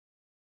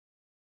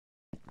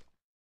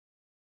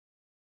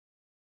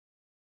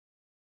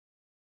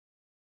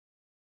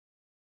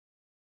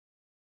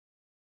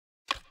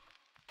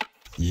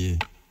Yeah,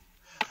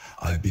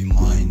 I be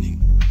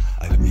mining,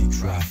 I be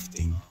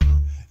crafting.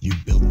 You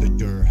built the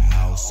dirt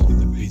house, all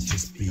the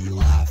bitches be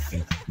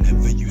laughing.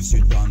 Never use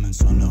your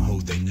diamonds on a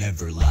hoe, they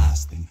never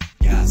lasting.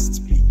 Ghasts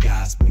be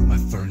gasping, my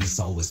furnace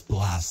always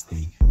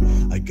blasting.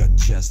 I got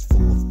chest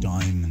full of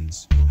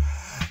diamonds.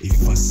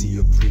 If I see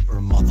a creeper,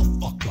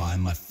 motherfucker, I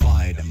might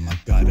fight him. I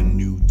got a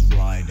new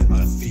trident,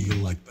 I feel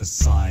like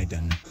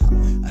Poseidon.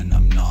 And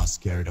I'm not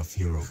scared of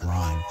hero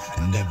grind,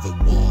 I never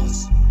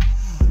was.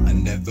 I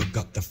never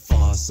got the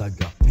fuss, I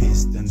got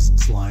pistons,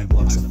 slime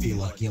blocks, I feel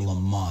like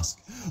Elon Musk.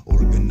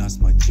 Organize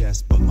my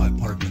chest, but my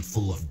apartment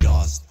full of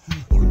dust.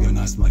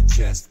 Organize my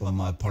chest, but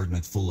my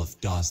apartment full of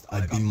dust.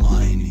 I be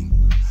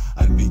mining,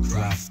 I be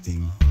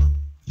crafting.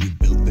 You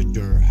built the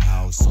dirt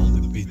house, all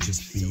the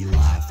bitches be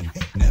laughing.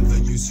 Never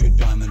use your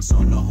diamonds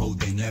on a hoe,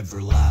 they never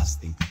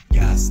lasting.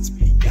 Ghasts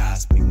be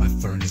gasping, my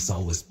furnace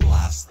always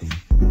blasting.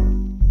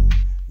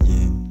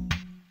 Yeah,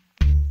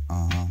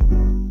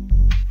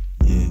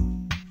 yeah,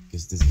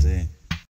 'cause this is it.